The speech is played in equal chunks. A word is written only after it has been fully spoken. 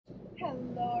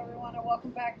Hello, everyone, and welcome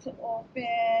back to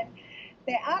Open.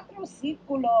 Teatro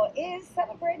Círculo is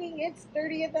celebrating its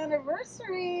 30th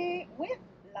anniversary with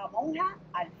La Monja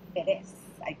Alférez.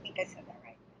 I think I said that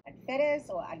right.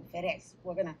 Alférez or Alférez.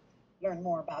 We're going to learn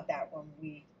more about that when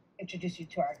we introduce you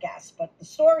to our guests. But the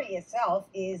story itself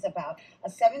is about a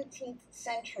 17th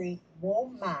century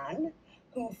woman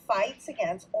who fights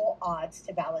against all odds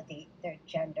to validate their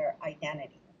gender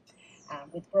identity.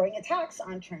 With growing attacks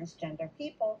on transgender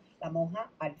people, La Monja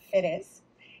Alférez,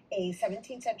 a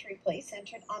 17th century play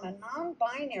centered on a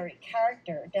non-binary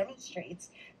character, demonstrates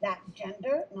that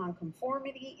gender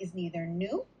nonconformity is neither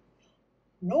new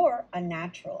nor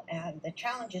unnatural, and the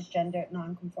challenges gender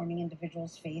nonconforming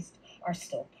individuals faced are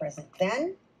still present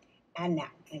then and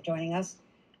now. And joining us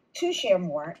to share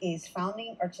more is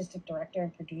founding artistic director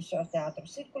and producer of Teatro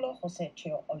Círculo, José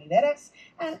Cheo Oliveras,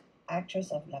 and actress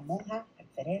of La Monja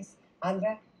Alférez,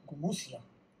 Sandra Gumuzzio.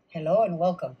 Hello and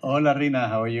welcome. Hola, Rhina.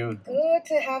 How are you? Good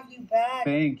to have you back.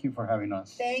 Thank you for having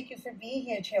us. Thank you for being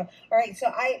here, Cheo. All right, so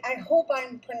I hope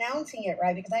I'm pronouncing it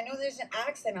right because I know there's an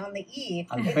accent on the E.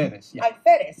 Alférez. Yeah.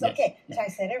 Alférez, Yes, okay. yeah. So I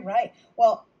said it right.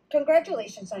 Well,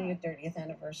 congratulations on your 30th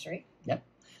anniversary. Yep.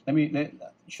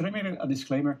 Should I make a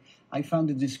disclaimer? I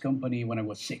founded this company when I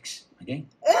was 6, okay?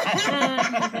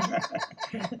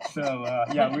 So,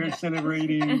 yeah, we're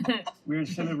celebrating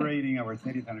our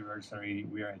 30th anniversary.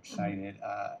 We are excited.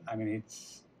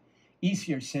 It's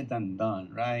easier said than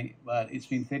done, right? But it's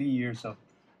been 30 years of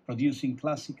producing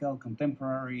classical,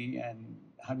 contemporary, and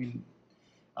having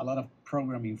a lot of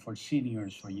programming for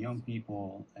seniors, for young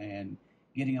people, and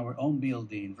getting our own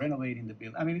building, renovating the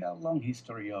building. A long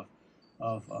history of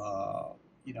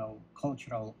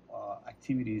cultural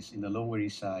activities in the Lower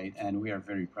East Side, and we are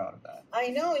very proud of that. I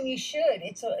know, and you should.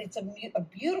 It's a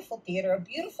beautiful theater, a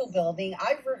beautiful building.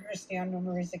 I've rehearsed there on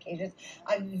numerous occasions.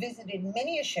 I've visited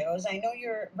many shows. I know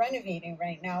you're renovating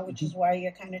right now, which is why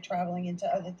you're kind of traveling into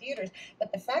other theaters.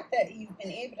 But the fact that you've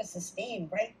been able to sustain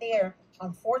right there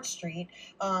on 4th Street,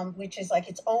 which is like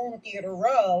its own theater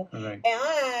row, Right.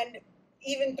 and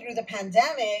even through the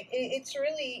pandemic, it's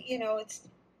really,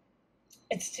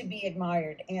 it's to be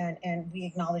admired, and we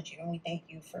acknowledge you and we thank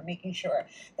you for making sure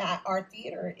that our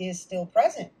theater is still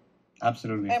present.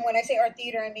 Absolutely. And when I say our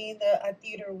theater, I mean a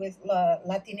theater with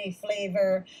Latine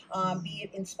flavor, be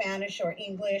it in Spanish or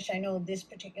English. I know this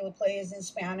particular play is in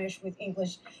Spanish with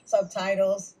English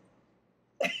subtitles.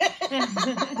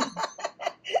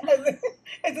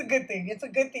 It's a good thing. It's a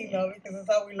good thing though, because it's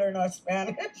how we learn our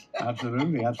Spanish.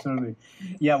 Absolutely.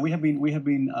 Yeah, we have been.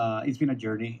 It's been a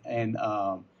journey, and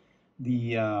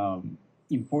the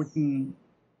important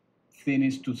thing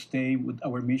is to stay with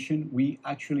our mission. We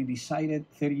actually decided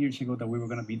 30 years ago that we were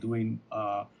going to be doing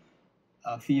a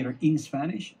theater in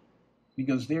Spanish,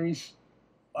 because there is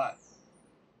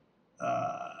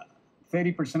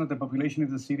 30% of the population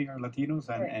in the city are Latinos,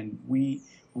 and, Right. and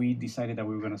we decided that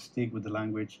we were going to stick with the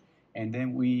language, and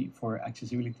then for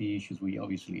accessibility issues, we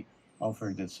obviously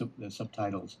offer the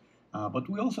subtitles. But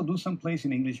we also do some plays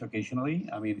in English occasionally.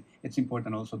 It's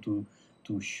important also to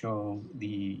show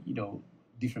the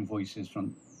different voices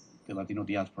from the Latino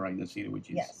diaspora in the city, which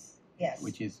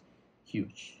is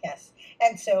huge. Yes,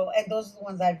 and those are the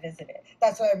ones I visited.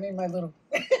 That's why I made my little.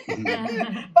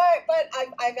 Mhm. But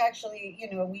I've actually,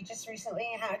 we just recently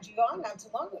had you on not too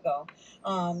long ago.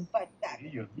 But that,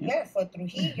 Trujillo, yeah, for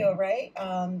Trujillo, right?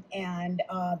 And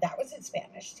that was in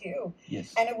Spanish too.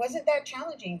 Yes. And it wasn't that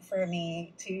challenging for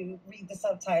me to read the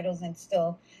subtitles and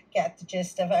still get the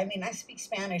gist of it. I speak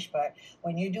Spanish, but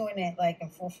when you're doing it like in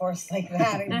full force like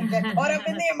that, and you get caught up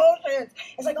in the emotions,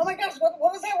 it's like, oh my gosh, what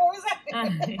was that? What was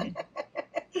that?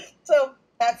 So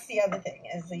that's the other thing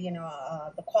is,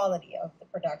 the quality of the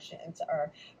productions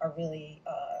are really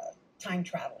time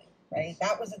traveling. Right,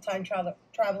 that was a time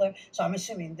traveler. So I'm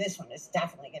assuming this one is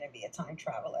definitely going to be a time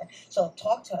traveler. So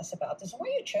talk to us about this. Why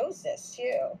you chose this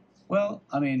too? Well,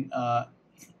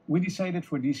 we decided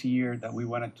for this year that we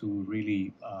wanted to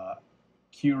really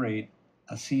curate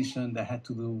a season that had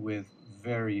to do with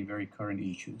very, very current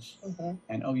issues. Mm-hmm.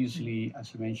 And obviously,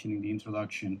 as you mentioned in the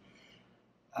introduction,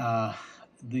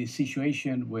 the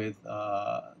situation with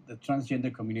the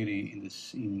transgender community in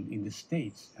the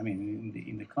States,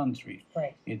 in the country,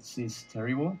 Right. it's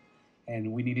terrible,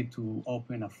 and we needed to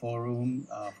open a forum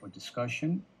for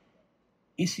discussion.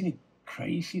 Isn't it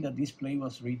crazy that this play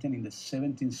was written in the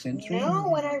 17th century? No,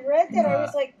 when I read that, I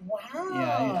was like, wow.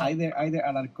 Yeah, either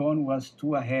Alarcón was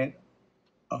too ahead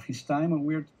of his time, or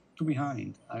we're too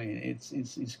behind.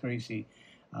 It's crazy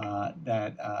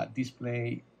that this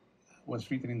play was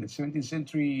written in the 17th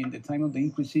century, in the time of the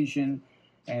Inquisition,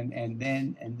 and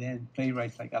then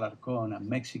playwrights like Alarcón, a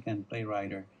Mexican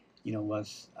playwright,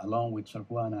 was along with Sor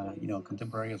Juana,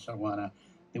 contemporary of Sor Juana.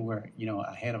 They were,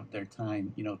 ahead of their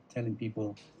time, telling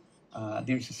people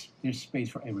there's space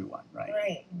for everyone,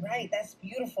 right? Right. That's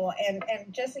beautiful. And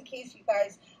just in case you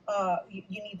guys, you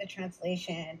need the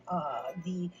translation,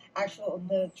 the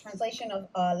translation of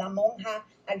La Monja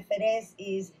Alférez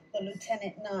is the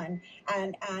lieutenant nun.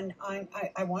 And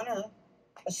I want to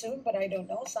assume, but I don't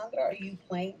know, Sandra, are you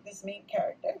playing this main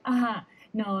character?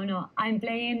 No, I'm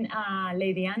playing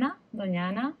Lady Ana, Doña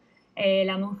Ana.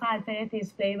 La Monja Alférez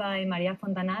is played by María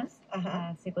Fontanals.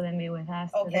 She couldn't be with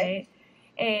us today.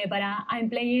 But I'm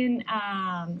playing,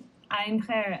 I'm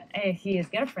his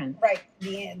girlfriend. Right,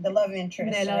 the love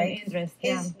interest. The love interest,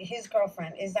 his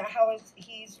girlfriend. Is that how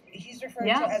he's referred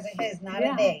to as a his, not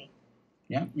a they?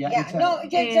 Yeah.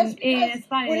 Just because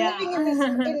we're living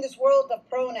in this world of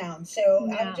pronouns, so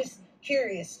I'm just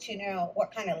curious to know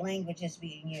what kind of language is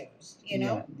being used.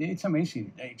 Yeah, it's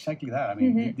amazing. Exactly that. I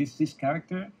mean, this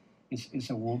character is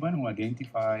a woman who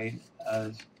identified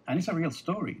as, and it's a real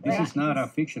story. This is not a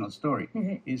fictional story.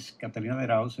 It's Catalina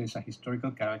de Rauso is a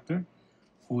historical character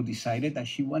who decided that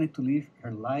she wanted to live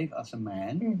her life as a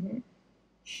man.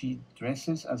 She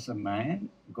dresses as a man,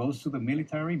 goes to the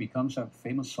military, becomes a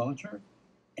famous soldier,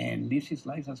 and lives his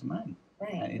life as a man.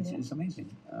 It's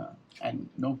amazing. And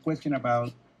no question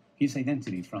about his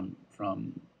identity from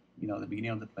the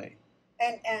beginning of the play.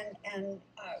 And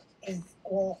is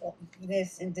all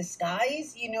this in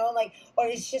disguise, or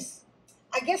it's just,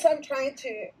 I guess I'm trying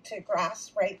to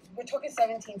grasp, right? We're talking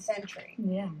 17th century,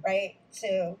 right?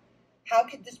 So how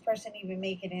could this person even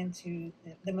make it into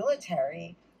the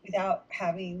military without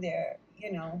having their,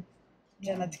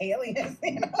 genitalia,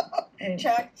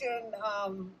 checked?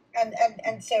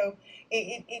 And so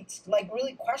it's like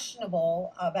really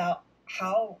questionable about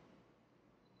how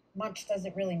much does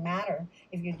it really matter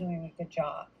if you're doing a good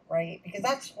job, right? Because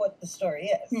that's what the story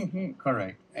is.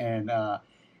 Correct. And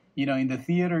in the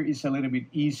theater it's a little bit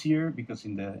easier because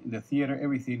in the theater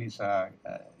everything is a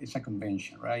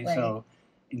convention, right? So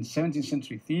in 17th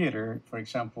century theater, for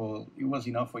example, it was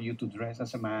enough for you to dress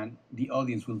as a man, the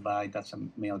audience will buy that's a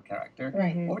male character,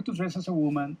 or to dress as a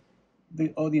woman,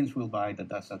 the audience will buy that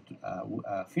that's a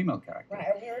female character. Right.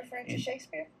 Are we referring to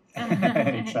Shakespeare?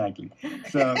 Exactly.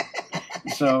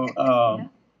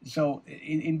 So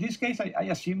in this case, I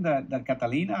assume that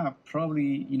Catalina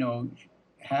probably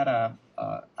had a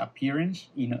appearance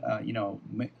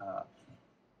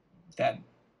that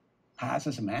passed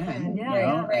as a man,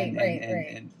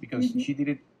 and because she did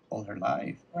it all her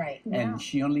life, and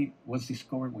she only was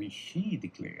discovered when she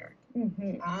declared.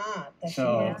 That she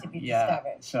wanted to be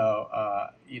discovered. So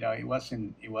it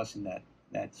wasn't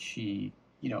that she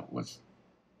was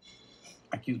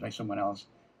accused by someone else.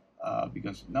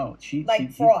 Because she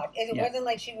fraud. It wasn't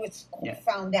like she was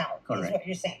found out. Correct. Is what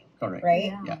you're saying. Correct.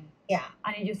 Right. Yeah.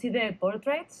 And you see the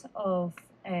portraits of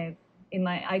I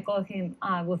call him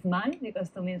Guzman because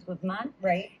to me it's Guzman.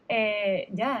 Right.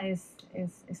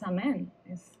 It's a man.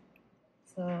 It's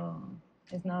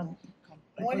not.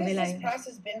 What has this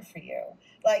process been for you?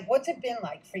 Like, what's it been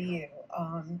like for you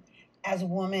as a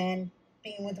woman,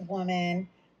 being with a woman?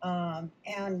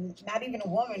 And not even a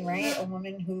woman, right? A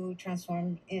woman who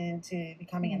transformed into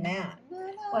becoming a man.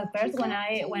 Well, first when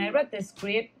I read the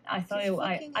script, I thought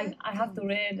I have to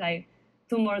read it like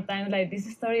 2 more times. Like, this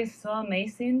story is so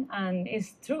amazing and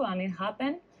it's true and it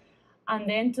happened. And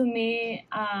then to me,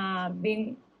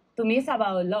 it's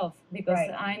about love because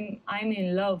I'm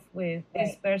in love with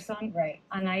this person,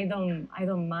 and I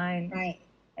don't mind.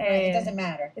 It doesn't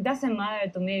matter. It doesn't matter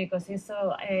to me because he's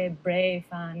so brave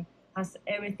and has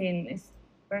everything is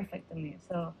perfect to me.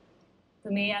 So to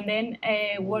me, and then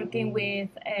working with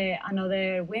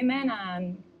another women,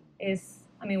 and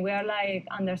we are like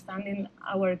understanding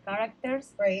our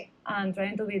characters, and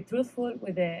trying to be truthful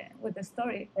with the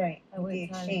story, the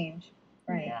exchange,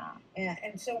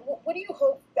 And so, what do you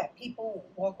hope that people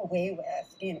walk away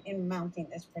with in mounting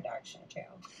this production,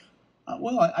 Cheo?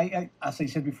 Well, I as I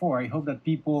said before, I hope that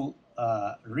people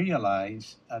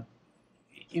realize.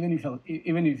 Even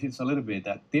if it's a little bit,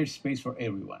 that there's space for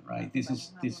everyone, right? This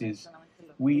is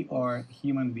we are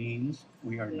human beings.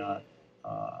 We are not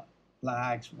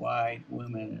blacks, white,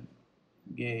 women,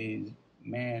 gays,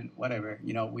 men, whatever.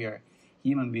 We are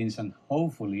human beings, and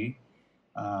hopefully,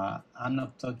 I'm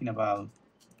not talking about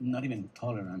not even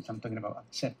tolerance. I'm talking about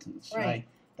acceptance, right?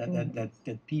 That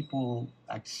people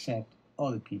accept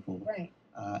other people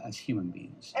as human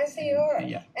beings, as they are,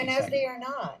 and as they are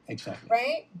not,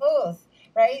 right? Both.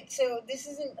 Right, so this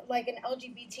isn't like an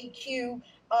LGBTQIA,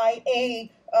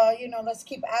 let's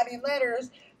keep adding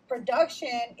letters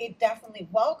production, it definitely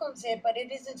welcomes it, but it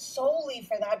isn't solely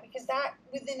for that, because that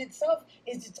within itself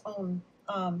is its own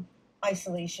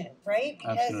isolation, right?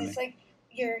 Because Absolutely. it's like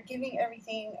you're giving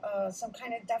everything some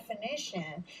kind of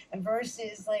definition, and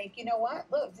versus like, you know what?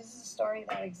 Look, this is a story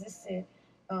that existed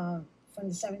from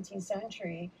the 17th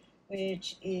century,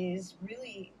 which is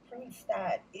really proof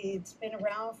that it's been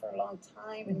around for a long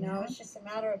time, and now it's just a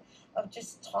matter of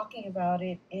just talking about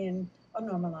it in a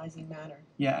normalizing manner.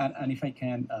 Yeah, and if I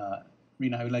can,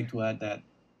 Rhina, I would like to add that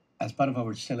as part of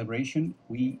our celebration,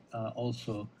 we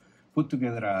also put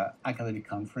together an academic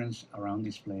conference around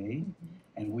this play,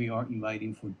 and we are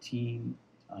inviting 14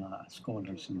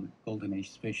 scholars and Golden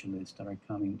Age specialists that are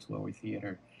coming to our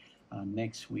theater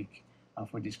next week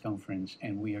for this conference,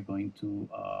 and we are going to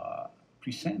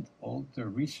present all their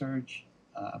research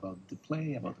about the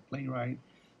play, about the playwright,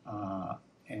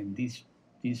 and these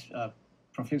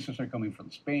professors are coming from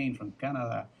Spain, from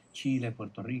Canada, Chile,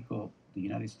 Puerto Rico, the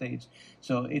United States.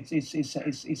 So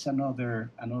it's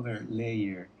another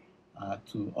layer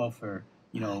to offer,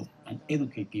 and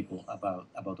educate people about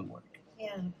the work.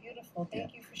 Yeah, beautiful.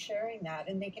 Thank you for sharing that.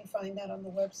 And they can find that on the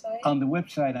website? On the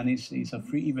website, and it's a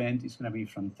free event. It's going to be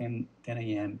from 10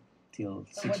 a.m. till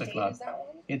 6 what o'clock. Date is that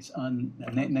one? It's on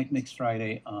next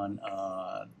Friday on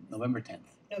November 10th.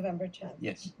 November 10th.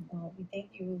 Yes. Well, we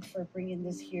thank you for bringing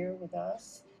this here with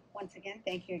us. Once again,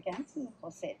 thank you again to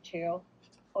José Cheo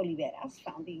Oliveras,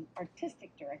 founding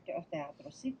artistic director of Teatro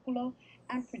Círculo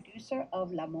and producer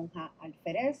of La Monja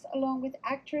Alférez, along with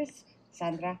actress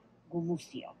Sandra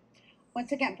Gumuzzio.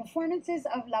 Once again, performances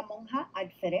of La Monja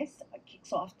Alférez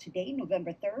kicks off today,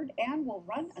 November 3rd, and will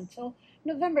run until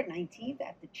November 19th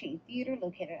at the Chain Theater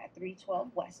located at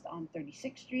 312 West on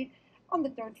 36th Street on the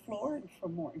 3rd floor. And for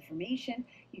more information,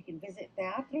 you can visit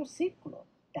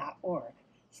teatrocirculo.org.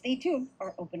 Stay tuned.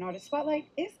 Our Open Artist Spotlight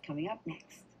is coming up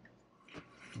next.